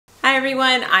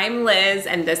everyone, I'm Liz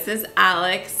and this is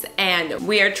Alex, and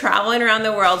we are traveling around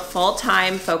the world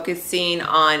full-time, focusing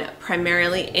on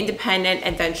primarily independent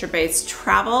adventure-based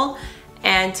travel.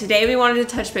 And today we wanted to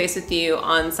touch base with you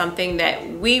on something that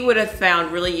we would have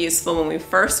found really useful when we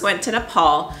first went to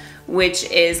Nepal, which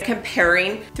is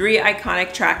comparing 3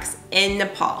 iconic treks in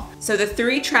Nepal. So the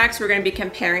 3 treks we're going to be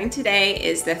comparing today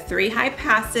is the 3 high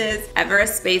passes,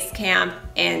 Everest Base Camp,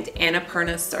 and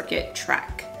Annapurna Circuit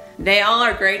trek. They all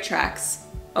are great treks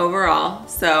overall,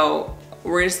 so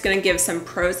we're just going to give some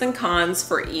pros and cons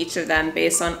for each of them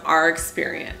based on our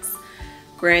experience.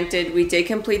 Granted, we did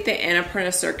complete the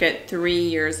Annapurna Circuit 3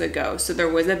 years ago, so there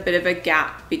was a bit of a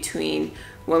gap between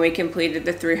when we completed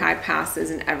the 3 high passes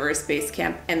in Everest Base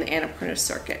Camp and the Annapurna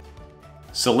Circuit.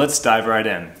 So let's dive right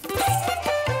in.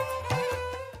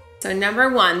 So number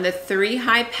 1, the 3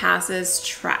 high passes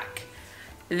trek.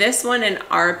 This one, in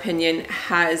our opinion,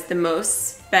 has the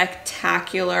most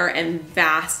spectacular and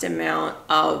vast amount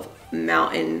of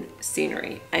mountain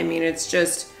scenery. I mean, it's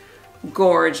just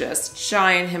gorgeous,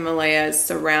 giant Himalayas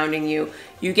surrounding you.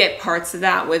 You get parts of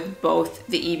that with both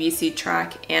the EBC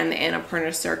trek and the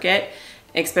Annapurna Circuit,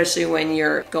 especially when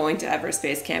you're going to Everest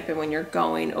Base Camp and when you're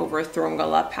going over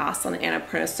Thorongala Pass on the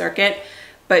Annapurna Circuit.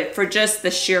 But for just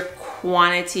the sheer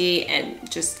quantity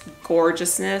and just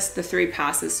gorgeousness, the 3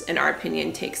 passes, in our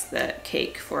opinion, takes the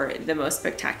cake for the most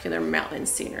spectacular mountain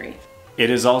scenery. It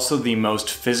is also the most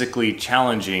physically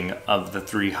challenging of the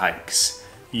 3 hikes.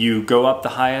 You go up the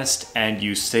highest and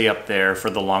you stay up there for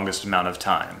the longest amount of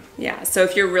time. Yeah, so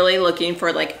if you're really looking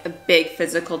for like a big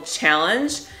physical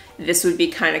challenge, this would be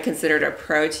kind of considered a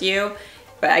pro to you.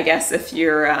 But I guess if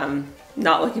you're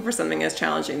not looking for something as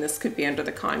challenging, this could be under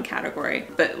the con category.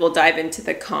 But we'll dive into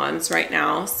the cons right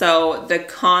now. So the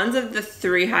cons of the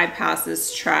 3 high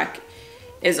passes trek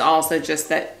is also just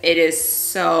that it is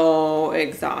so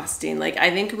exhausting. Like,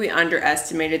 I think we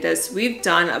underestimated this. We've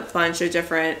done a bunch of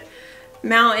different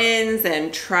mountains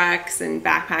and treks and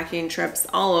backpacking trips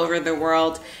all over the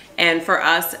world, and for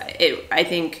us, I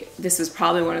think this was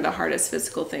probably one of the hardest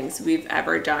physical things we've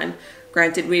ever done.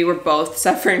 Granted, we were both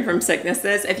suffering from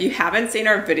sicknesses. If you haven't seen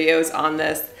our videos on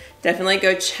this, definitely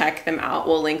go check them out.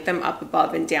 We'll link them up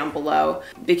above and down below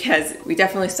because we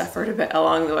definitely suffered a bit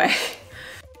along the way.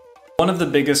 One of the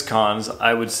biggest cons,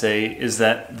 I would say, is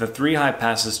that the 3 high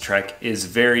passes trek is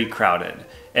very crowded,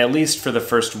 at least for the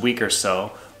first week or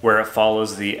so, where it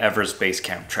follows the Everest Base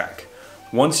Camp trek.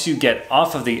 Once you get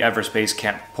off of the Everest Base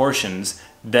Camp portions,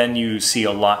 then you see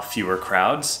a lot fewer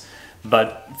crowds.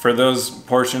 But for those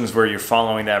portions where you're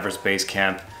following the Everest Base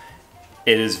Camp,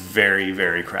 it is very,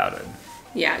 very crowded.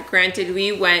 Yeah, granted,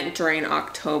 we went during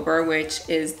October, which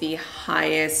is the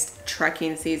highest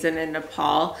trekking season in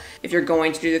Nepal. If you're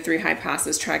going to do the 3 high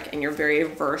passes trek and you're very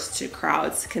averse to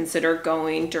crowds, consider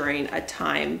going during a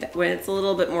time when it's a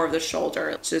little bit more of the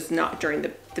shoulder, just not during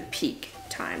the peak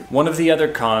time. One of the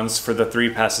other cons for the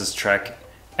 3 passes trek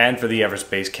and for the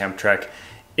Everest Base Camp trek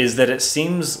is that it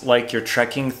seems like you're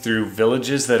trekking through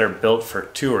villages that are built for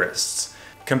tourists,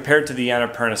 compared to the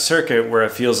Annapurna Circuit, where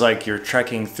it feels like you're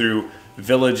trekking through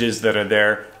villages that are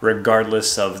there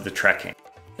regardless of the trekking.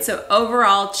 So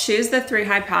overall, choose the 3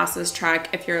 high passes trek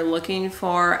if you're looking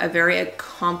for a very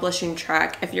accomplishing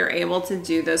trek. If you're able to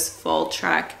do this full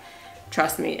trek,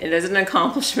 trust me, it is an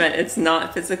accomplishment. It's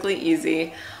not physically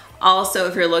easy. Also,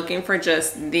 if you're looking for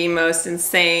just the most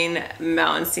insane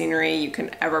mountain scenery you can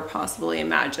ever possibly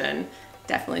imagine,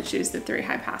 definitely choose the 3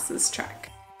 high passes trek.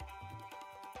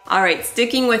 All right,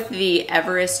 sticking with the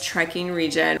Everest trekking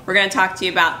region, we're going to talk to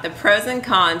you about the pros and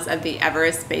cons of the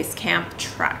Everest Base Camp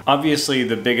trek. Obviously,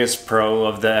 the biggest pro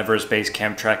of the Everest Base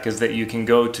Camp trek is that you can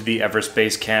go to the Everest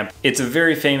Base Camp. It's a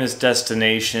very famous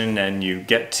destination and you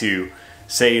get to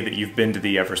say that you've been to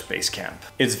the Everest Base Camp.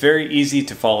 It's very easy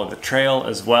to follow the trail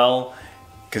as well,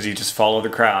 because you just follow the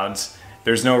crowds.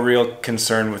 There's no real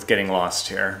concern with getting lost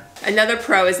here. Another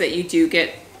pro is that you do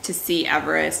get to see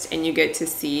Everest and you get to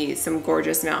see some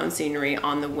gorgeous mountain scenery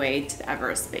on the way to the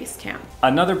Everest Base Camp.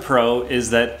 Another pro is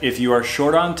that if you are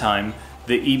short on time,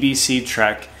 the EBC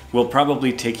trek will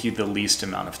probably take you the least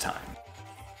amount of time.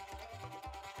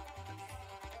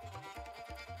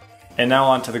 And now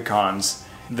on to the cons.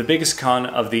 The biggest con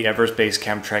of the Everest Base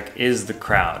Camp trek is the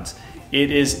crowds.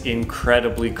 It is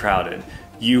incredibly crowded.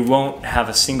 You won't have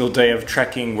a single day of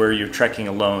trekking where you're trekking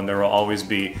alone. There will always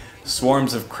be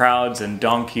swarms of crowds and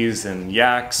donkeys and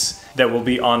yaks that will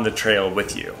be on the trail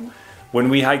with you. When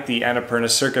we hiked the Annapurna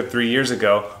Circuit 3 years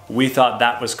ago, we thought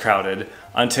that was crowded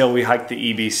until we hiked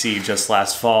the EBC just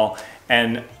last fall,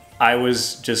 and I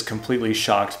was just completely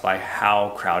shocked by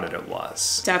how crowded it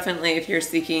was. Definitely, if you're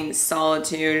seeking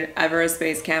solitude, Everest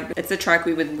Base Camp, it's a trek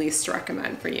we would least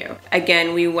recommend for you.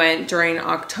 Again, we went during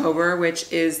October,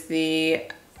 which is the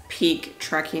peak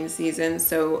trekking season,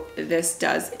 so this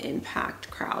does impact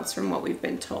crowds from what we've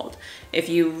been told. If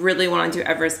you really want to do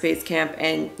Everest Base Camp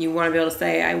and you want to be able to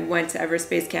say, I went to Everest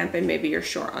Base Camp, and maybe you're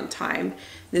short on time,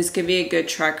 this could be a good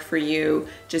trek for you.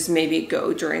 Just maybe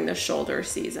go during the shoulder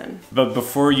season. But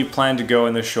before you plan to go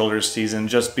in the shoulder season,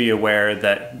 just be aware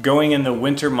that going in the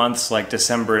winter months like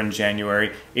December and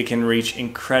January, it can reach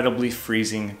incredibly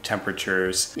freezing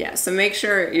temperatures. Yeah, so make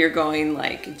sure you're going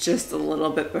like just a little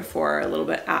bit before, a little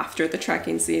bit after the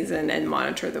trekking season, and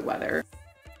monitor the weather.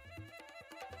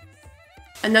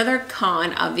 Another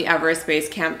con of the Everest Base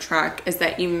Camp trek is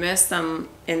that you miss some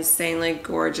insanely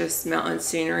gorgeous mountain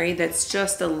scenery that's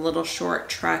just a little short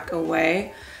trek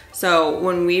away. So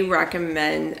when we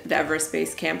recommend the Everest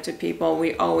Base Camp to people,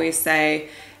 we always say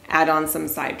add on some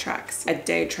side treks. A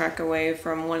day trek away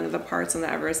from one of the parts on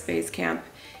the Everest Base Camp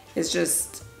is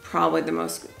just probably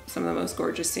some of the most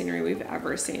gorgeous scenery we've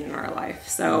ever seen in our life.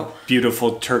 So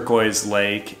beautiful turquoise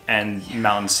lake and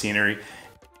mountain scenery.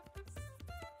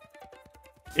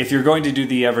 If you're going to do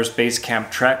the Everest Base Camp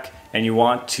trek and you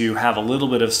want to have a little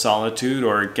bit of solitude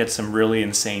or get some really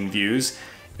insane views,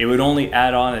 it would only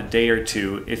add on a day or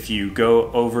two if you go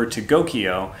over to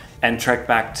Gokyo and trek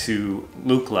back to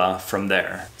Lukla from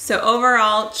there. So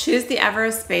overall, choose the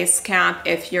Everest Base Camp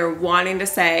if you're wanting to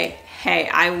say, hey,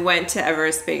 I went to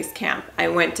Everest Base Camp. I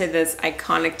went to this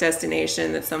iconic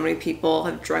destination that so many people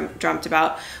have dreamt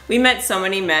about. We met so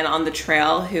many men on the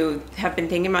trail who have been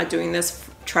thinking about doing this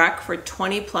trek for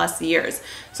 20 plus years.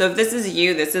 So if this is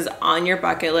you, this is on your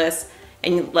bucket list,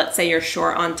 and let's say you're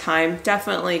short on time,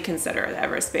 definitely consider the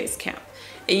Everest Base Camp.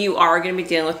 You are going to be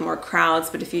dealing with more crowds,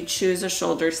 but if you choose a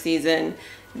shoulder season,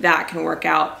 that can work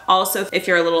out. Also, if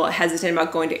you're a little hesitant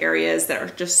about going to areas that are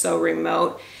just so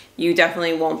remote, you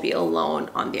definitely won't be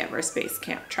alone on the Everest Base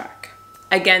Camp trek.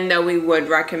 Again, though, we would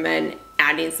recommend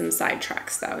adding some side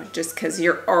treks though, just because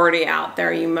you're already out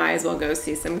there, you might as well go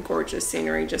see some gorgeous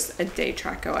scenery just a day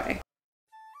trek away.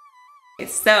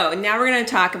 So now we're going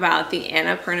to talk about the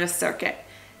Annapurna Circuit.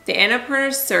 The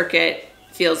Annapurna Circuit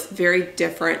feels very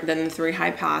different than the three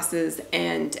high passes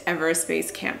and Everest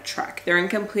Base Camp trek. They're in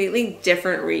completely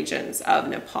different regions of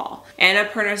Nepal.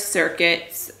 Annapurna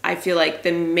Circuit, I feel like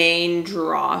the main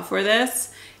draw for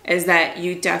this is that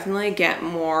you definitely get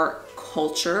more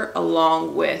culture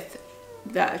along with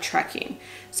the trekking.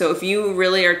 So if you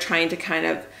really are trying to kind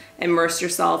of immerse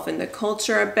yourself in the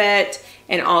culture a bit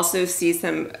and also see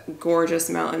some gorgeous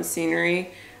mountain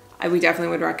scenery, we definitely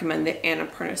would recommend the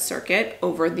Annapurna Circuit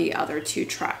over the other two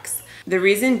treks. The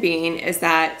reason being is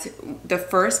that the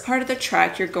first part of the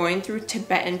trek, you're going through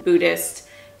Tibetan Buddhist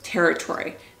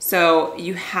territory. So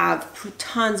you have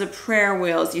tons of prayer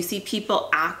wheels. You see people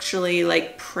actually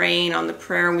like praying on the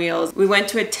prayer wheels. We went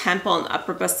to a temple in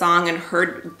Upper Basang and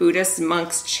heard Buddhist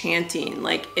monks chanting.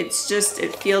 Like it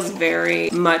feels very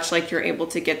much like you're able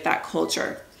to get that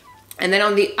culture. And then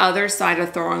on the other side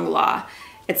of Thorongla,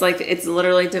 it's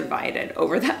literally divided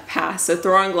over that pass. So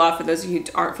Thorongla, for those of you who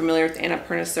aren't familiar with the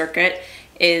Annapurna Circuit,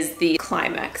 is the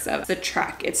climax of the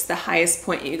trek. It's the highest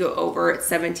point you go over. It's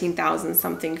 17,000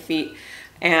 something feet.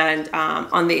 And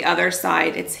on the other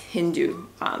side, it's Hindu.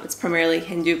 It's primarily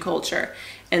Hindu culture.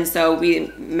 And so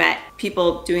we met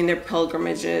people doing their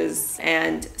pilgrimages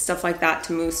and stuff like that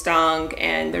to Mustang,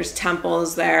 and there's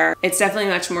temples there. It's definitely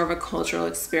much more of a cultural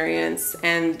experience.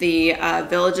 And the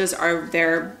villages are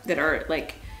there that are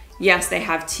like, yes, they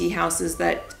have tea houses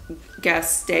that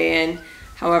guests stay in.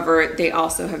 However, they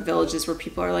also have villages where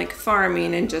people are like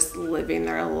farming and just living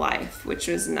their life, which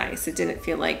was nice. It didn't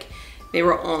feel like they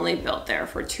were only built there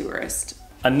for tourists.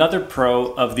 Another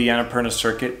pro of the Annapurna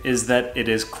Circuit is that it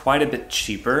is quite a bit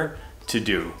cheaper to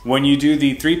do. When you do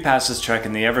the Three Passes trek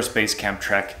and the Everest Base Camp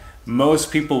trek,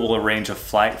 most people will arrange a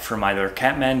flight from either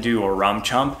Kathmandu or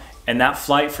Ramchump, and that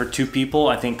flight for two people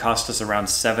I think cost us around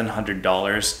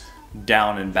 $700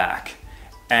 down and back.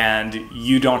 And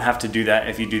you don't have to do that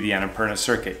if you do the Annapurna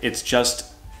Circuit. It's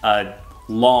just a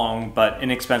long but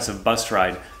inexpensive bus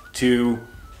ride to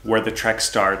where the trek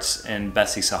starts in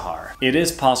Besi Sahar. It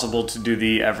is possible to do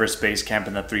the Everest Base Camp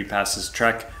and the Three Passes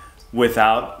trek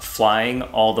without flying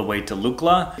all the way to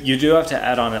Lukla. You do have to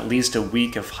add on at least a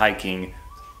week of hiking,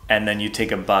 and then you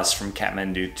take a bus from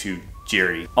Kathmandu to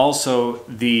Jiri. Also,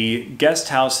 the guest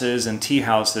houses and tea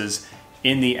houses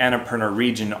in the Annapurna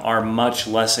region are much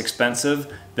less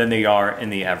expensive than they are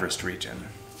in the Everest region.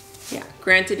 Yeah,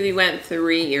 granted we went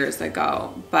 3 years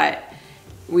ago, but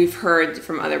we've heard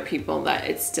from other people that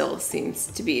it still seems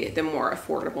to be the more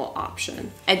affordable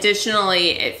option.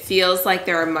 Additionally, it feels like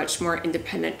there are much more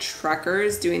independent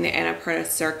trekkers doing the Annapurna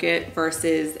Circuit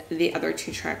versus the other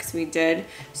two treks we did.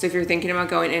 So if you're thinking about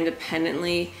going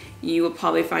independently, you will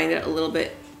probably find it a little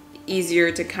bit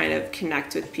easier to kind of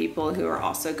connect with people who are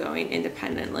also going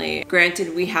independently.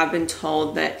 Granted, we have been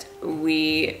told that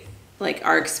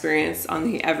our experience on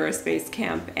the Everest Base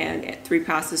Camp and at Three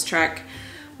Passes Trek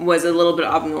was a little bit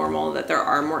abnormal, that there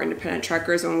are more independent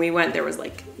trekkers. When we went, there was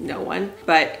like no one,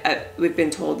 but we've been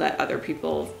told that other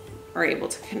people are able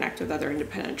to connect with other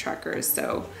independent trekkers.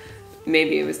 So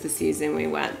maybe it was the season we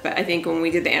went, but I think when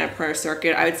we did the Annapurna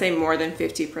Circuit, I would say more than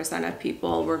 50% of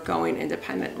people were going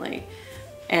independently.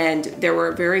 And there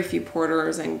were very few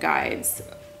porters and guides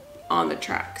on the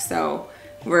trek. So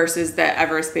versus the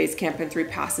Everest Base Camp and Three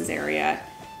Passes area,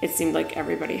 it seemed like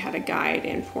everybody had a guide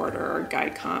and porter or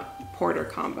porter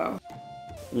combo.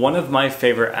 One of my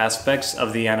favorite aspects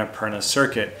of the Annapurna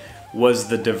Circuit was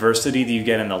the diversity that you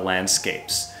get in the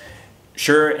landscapes.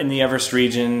 Sure, in the Everest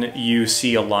region, you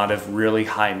see a lot of really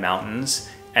high mountains,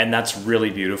 and that's really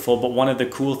beautiful. But one of the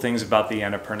cool things about the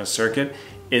Annapurna Circuit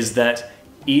is that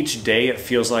each day it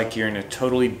feels like you're in a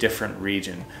totally different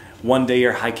region. One day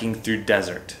you're hiking through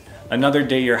desert. Another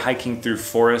day you're hiking through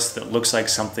forest that looks like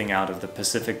something out of the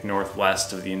Pacific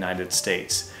Northwest of the United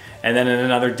States. And then in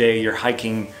another day you're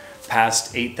hiking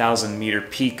past 8,000 meter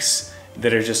peaks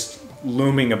that are just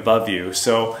looming above you.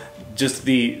 So just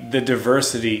the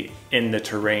diversity in the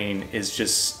terrain is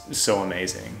just so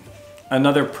amazing.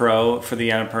 Another pro for the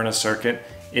Annapurna Circuit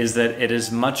is that it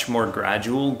is much more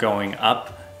gradual going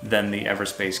up than the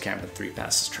Everest Base Camp and Three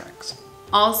Passes treks.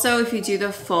 Also, if you do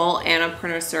the full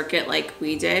Annapurna Circuit like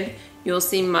we did, you'll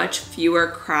see much fewer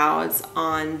crowds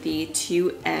on the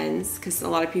two ends, because a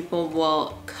lot of people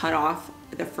will cut off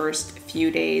the first few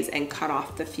days and cut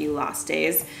off the few last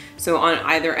days. So on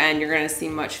either end, you're gonna see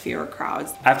much fewer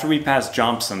crowds. After we passed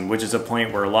Jompson, which is a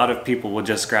point where a lot of people will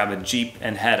just grab a Jeep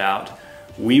and head out,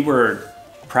 we were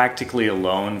practically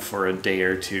alone for a day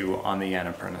or two on the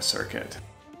Annapurna Circuit.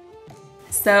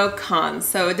 So cons.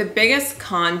 So the biggest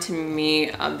con to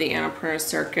me of the Annapurna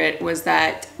Circuit was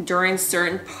that during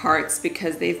certain parts,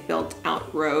 because they've built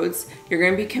out roads, you're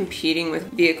going to be competing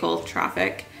with vehicle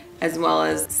traffic, as well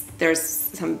as there's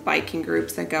some biking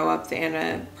groups that go up the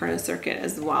Annapurna Circuit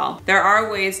as well. There are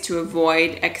ways to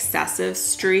avoid excessive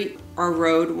street or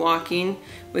road walking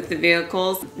with the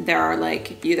vehicles. There are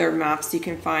like either maps you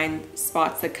can find,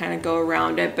 spots that kind of go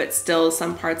around it, but still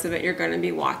some parts of it you're going to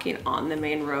be walking on the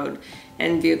main road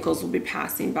and vehicles will be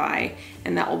passing by,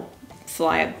 and that will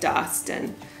fly up dust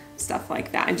and stuff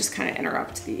like that and just kind of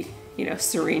interrupt the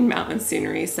serene mountain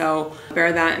scenery. So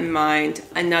bear that in mind.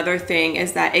 Another thing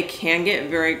is that it can get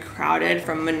very crowded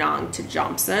from Manang to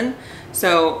Jompson.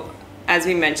 So as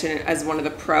we mentioned, as one of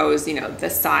the pros, the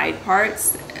side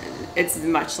parts, it's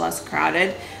much less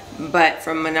crowded. But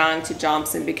from Manang to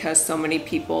Jompson, because so many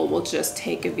people will just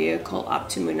take a vehicle up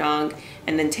to Manang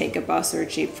and then take a bus or a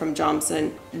Jeep from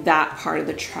Jompson, that part of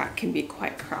the trek can be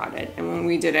quite crowded. And when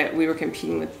we did it, we were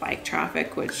competing with bike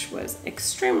traffic, which was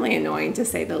extremely annoying to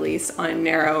say the least on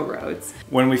narrow roads.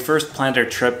 When we first planned our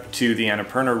trip to the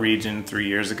Annapurna region 3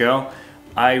 years ago,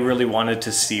 I really wanted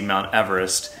to see Mount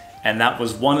Everest. And that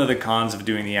was one of the cons of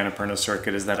doing the Annapurna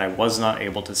Circuit, is that I was not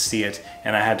able to see it,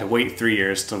 and I had to wait 3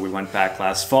 years till we went back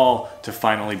last fall to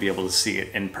finally be able to see it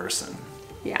in person.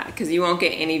 Yeah, because you won't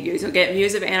get any views. You'll get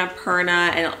views of Annapurna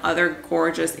and other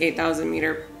gorgeous 8,000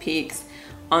 meter peaks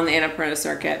on the Annapurna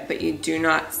Circuit, but you do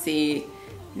not see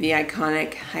the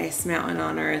iconic highest mountain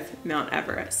on earth, Mount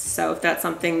Everest. So if that's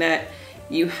something that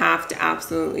you have to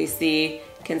absolutely see,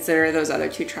 consider those other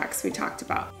two treks we talked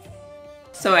about.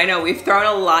 So I know we've thrown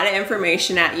a lot of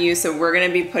information at you, so we're going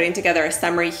to be putting together a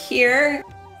summary here.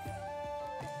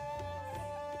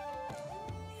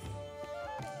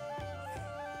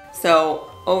 So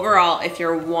overall, if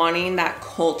you're wanting that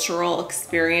cultural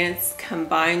experience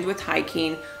combined with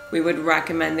hiking, we would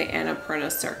recommend the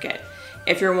Annapurna Circuit.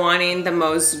 If you're wanting the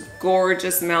most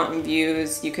gorgeous mountain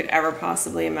views you could ever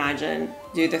possibly imagine,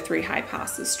 do the Three High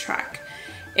Passes trek.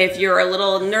 If you're a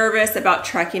little nervous about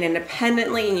trekking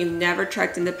independently and you've never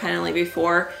trekked independently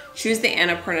before, choose the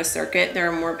Annapurna Circuit. There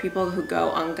are more people who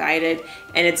go unguided,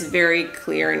 and it's very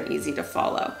clear and easy to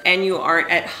follow. And you aren't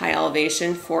at high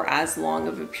elevation for as long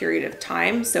of a period of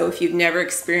time. So if you've never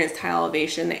experienced high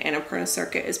elevation, the Annapurna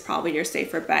Circuit is probably your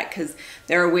safer bet, because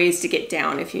there are ways to get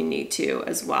down if you need to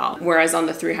as well. Whereas on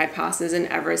the Three High Passes and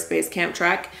Everest Base Camp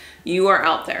trek, you are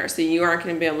out there, so you aren't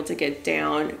going to be able to get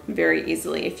down very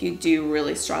easily if you do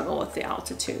really struggle with the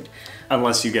altitude.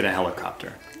 Unless you get a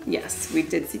helicopter. Yes, we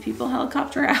did see people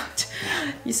helicopter out.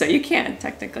 So you can,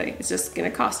 technically. It's just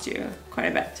gonna cost you quite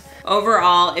a bit.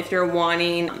 Overall, if you're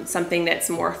wanting something that's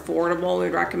more affordable,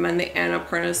 we'd recommend the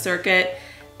Annapurna Circuit.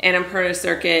 Annapurna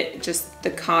Circuit, just the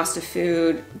cost of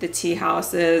food, the tea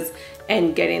houses,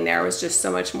 and getting there was just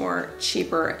so much more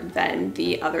cheaper than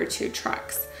the other two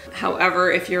treks.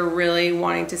 However, if you're really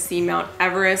wanting to see Mount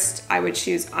Everest, I would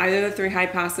choose either the 3 high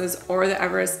passes or the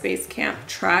Everest Base Camp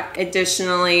trek.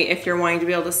 Additionally, if you're wanting to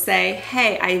be able to say,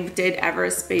 hey, I did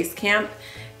Everest Base Camp,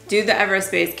 do the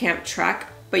Everest Base Camp trek,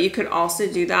 but you could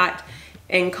also do that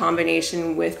in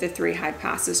combination with the 3 high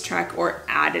passes trek, or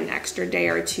add an extra day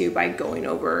or two by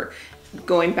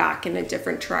going back in a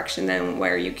different direction than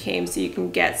where you came, so you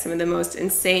can get some of the most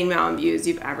insane mountain views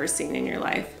you've ever seen in your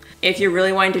life. If you're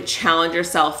really wanting to challenge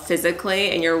yourself physically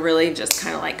and you're really just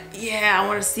kind of like, yeah, I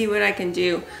want to see what I can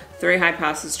do, 3 high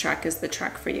passes trek is the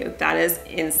trek for you. That is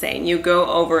insane. You go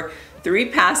over 3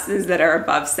 passes that are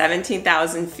above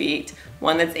 17,000 feet,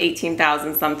 one that's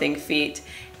 18,000 something feet.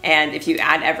 And if you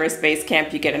add Everest Base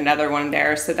Camp, you get another one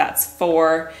there. So that's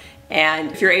 4.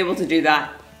 And if you're able to do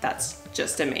that, that's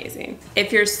just amazing.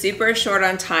 If you're super short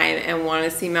on time and want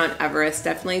to see Mount Everest,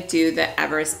 definitely do the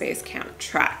Everest Base Camp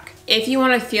trek. If you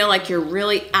want to feel like you're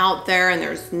really out there and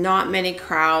there's not many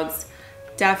crowds,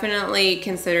 definitely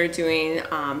consider doing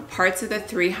parts of the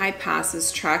 3 high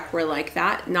passes trek were like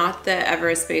that. Not the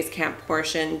Everest Base Camp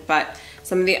portion, but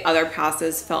some of the other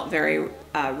passes felt very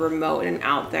remote and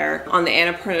out there. On the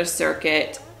Annapurna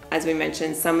Circuit, as we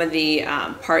mentioned, some of the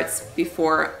parts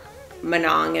before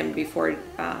Manang and before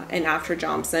and after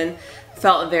Johnson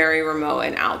felt very remote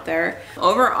and out there.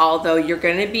 Overall though, you're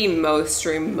going to be most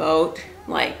remote,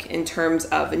 like in terms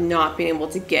of not being able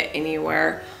to get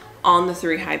anywhere, on the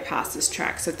 3 high passes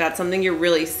trek. So if that's something you're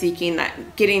really seeking,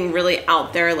 that getting really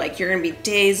out there, like you're gonna be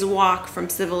days walk from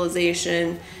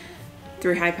civilization,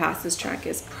 3 high passes trek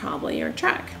is probably your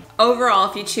trek. Overall,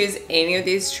 if you choose any of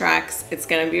these treks, it's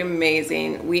gonna be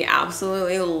amazing. We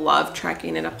absolutely love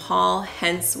trekking in Nepal,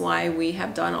 hence why we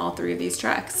have done all 3 of these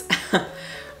treks.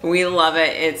 We love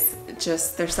it. It's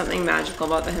just, there's something magical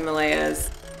about the Himalayas.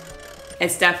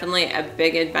 It's definitely a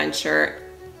big adventure,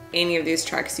 any of these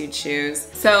treks you choose.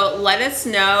 So let us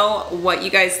know what you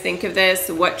guys think of this,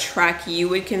 what trek you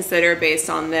would consider based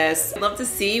on this. I'd love to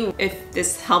see if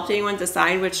this helped anyone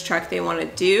decide which trek they want to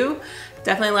do.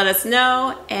 Definitely let us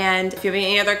know. And if you have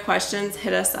any other questions,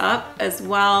 hit us up as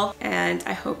well. And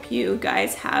I hope you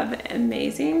guys have an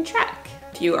amazing trek.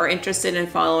 If you are interested in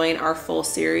following our full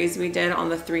series we did on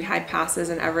the 3 high passes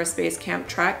and Everest Base Camp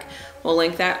trek, we'll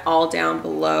link that all down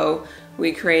below.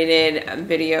 We created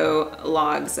video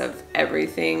logs of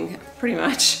everything, pretty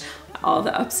much all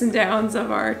the ups and downs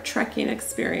of our trekking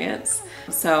experience.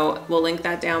 So we'll link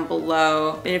that down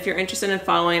below. And if you're interested in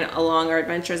following along our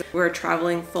adventures, we're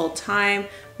traveling full time.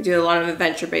 We do a lot of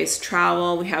adventure-based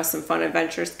travel. We have some fun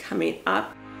adventures coming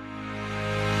up.